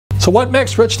So what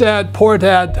makes Rich Dad, Poor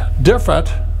Dad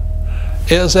different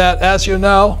is that, as you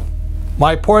know,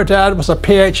 my poor dad was a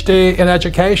PhD in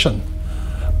education.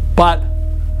 But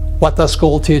what does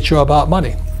school teach you about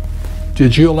money?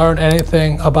 Did you learn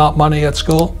anything about money at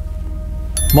school?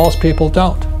 Most people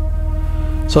don't.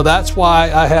 So that's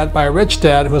why I had my rich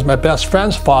dad, who was my best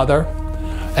friend's father,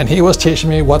 and he was teaching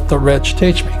me what the rich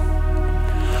teach me.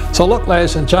 So look,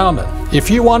 ladies and gentlemen, if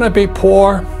you want to be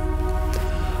poor,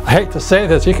 I hate to say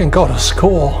this, you can go to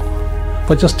school,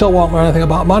 but you still won't learn anything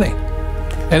about money.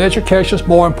 And education is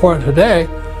more important today,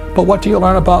 but what do you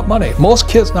learn about money? Most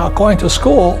kids now going to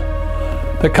school,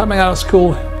 they're coming out of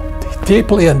school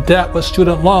deeply in debt with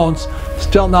student loans,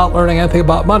 still not learning anything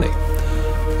about money.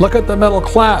 Look at the middle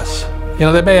class. You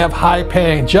know, they may have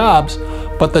high-paying jobs,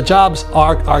 but the jobs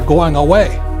are going away.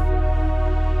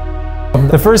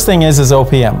 The first thing is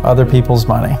OPM, other people's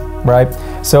money, right?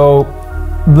 So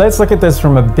let's look at this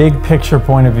from a big picture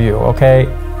point of view, okay?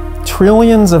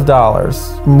 Trillions of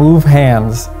dollars move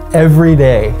hands every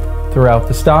day throughout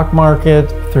the stock market,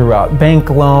 throughout bank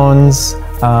loans,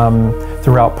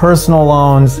 throughout personal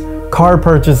loans, car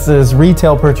purchases,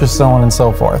 retail purchases, so on and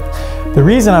so forth. The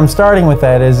reason I'm starting with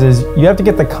that is you have to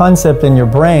get the concept in your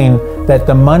brain that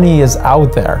the money is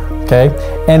out there, okay?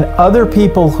 And other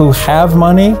people who have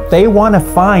money, they want to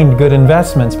find good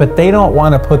investments, but they don't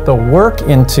want to put the work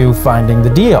into finding the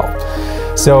deal.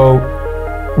 So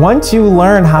once you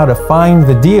learn how to find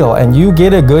the deal and you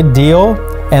get a good deal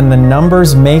and the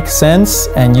numbers make sense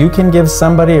and you can give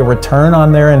somebody a return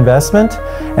on their investment,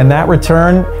 and that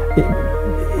return,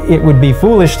 it would be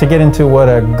foolish to get into what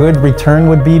a good return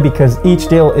would be, because each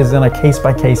deal is in a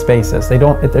case-by-case basis.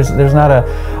 There's not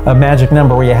a magic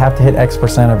number where you have to hit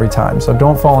X% every time. So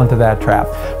don't fall into that trap.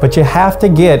 But you have to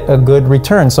get a good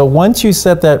return. So once you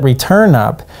set that return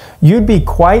up, you'd be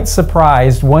quite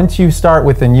surprised once you start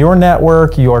within your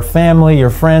network, your family, your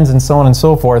friends, and so on and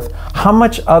so forth, how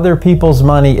much other people's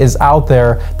money is out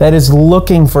there that is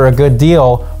looking for a good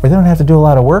deal where they don't have to do a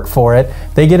lot of work for it.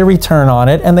 They get a return on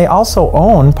it, and they also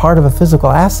own part of a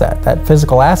physical asset, that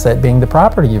physical asset being the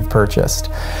property you've purchased.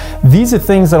 These are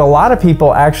things that a lot of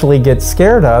people actually get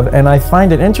scared of, and I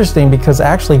find it interesting because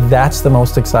actually that's the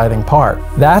most exciting part.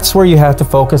 That's where you have to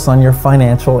focus on your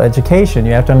financial education.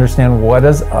 You have to understand, what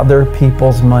does other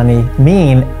people's money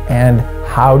mean and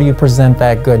how do you present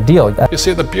that good deal? You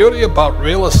see, the beauty about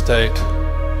real estate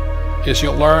is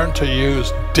you learn to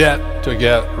use debt to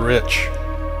get rich.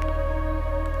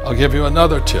 I'll give you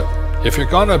another tip. If you're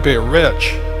going to be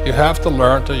rich, you have to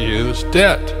learn to use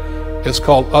debt. It's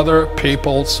called other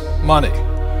people's money.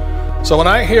 So when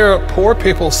I hear poor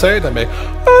people say to me,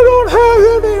 I don't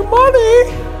have any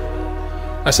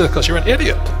money, I said, because you're an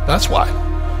idiot. That's why.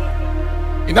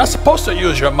 You're not supposed to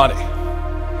use your money.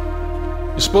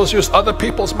 You're supposed to use other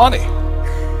people's money.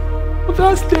 But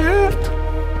that's debt.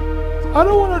 I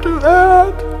don't want to do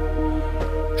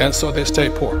that. And so they stay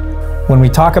poor. When we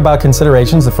talk about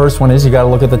considerations, the first one is you got to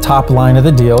look at the top line of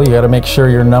the deal. You got to make sure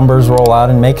your numbers roll out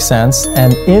and make sense.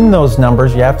 And in those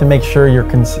numbers, you have to make sure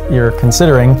you're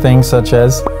considering things such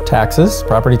as taxes.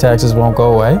 Property taxes won't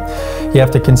go away. You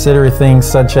have to consider things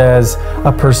such as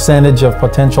a percentage of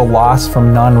potential loss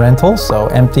from non-rentals, so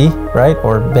empty, right,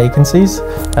 or vacancies.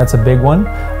 That's a big one.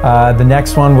 The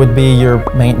next one would be your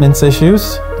maintenance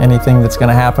issues. Anything that's going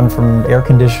to happen from air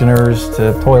conditioners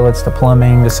to toilets to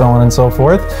plumbing to so on and so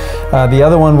forth. The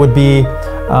other one would be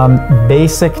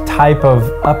basic type of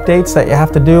updates that you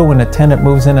have to do when a tenant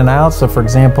moves in and out. So for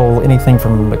example, anything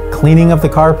from the cleaning of the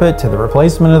carpet to the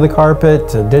replacement of the carpet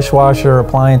to dishwasher,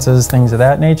 appliances, things of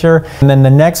that nature. And then the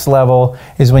next level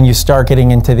is when you start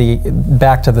getting into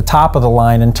back to the top of the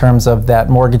line in terms of that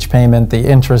mortgage payment, the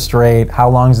interest rate, how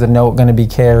long is the note going to be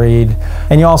carried.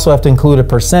 And you also have to include a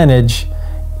percentage.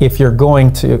 If you're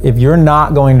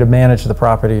not going to manage the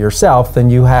property yourself, then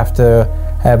you have to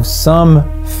have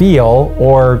some feel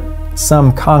or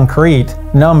some concrete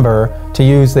number to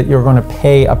use that you're going to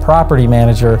pay a property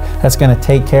manager that's going to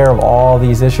take care of all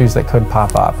these issues that could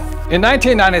pop up. In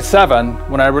 1997,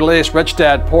 when I released Rich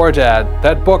Dad, Poor Dad,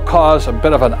 that book caused a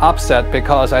bit of an upset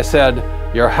because I said,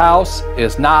 your house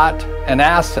is not an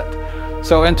asset.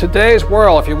 So in today's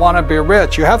world, if you want to be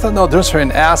rich, you have to know the difference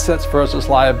between assets versus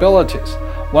liabilities.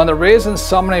 One of the reasons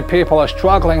so many people are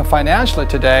struggling financially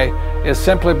today is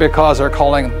simply because they're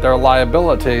calling their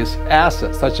liabilities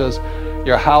assets, such as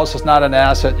your house is not an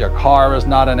asset, your car is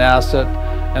not an asset,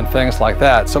 and things like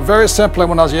that. So very simply,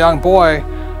 when I was a young boy,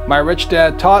 my rich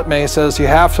dad taught me, he says, you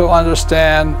have to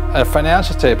understand a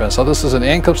financial statement. So this is an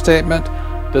income statement,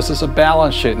 this is a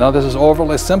balance sheet. Now this is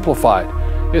overly simplified.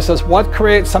 He says, what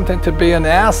creates something to be an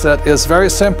asset is very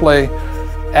simply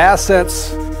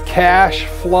assets cash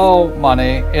flow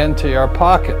money into your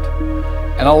pocket.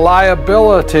 And a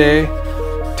liability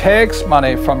takes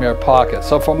money from your pocket.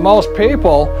 So for most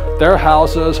people, their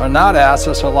houses are not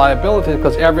assets or liabilities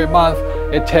because every month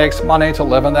it takes money to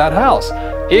live in that house.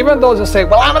 Even those who say,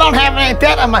 well, I don't have any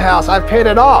debt on my house, I've paid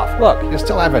it off. Look, you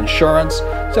still have insurance,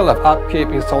 still have upkeep,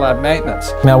 you still have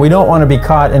maintenance. Now, we don't want to be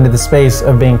caught into the space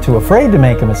of being too afraid to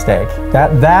make a mistake.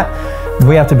 That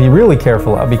we have to be really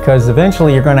careful of, because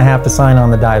eventually you're going to have to sign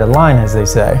on the dotted line, as they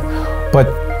say. But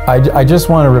I just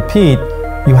want to repeat,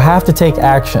 you have to take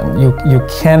action. You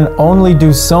can only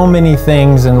do so many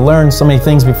things and learn so many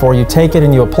things before you take it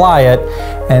and you apply it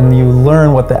and you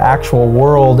learn what the actual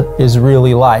world is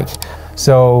really like.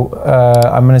 So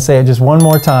I'm going to say it just one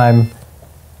more time.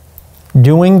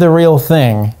 Doing the real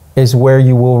thing is where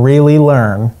you will really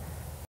learn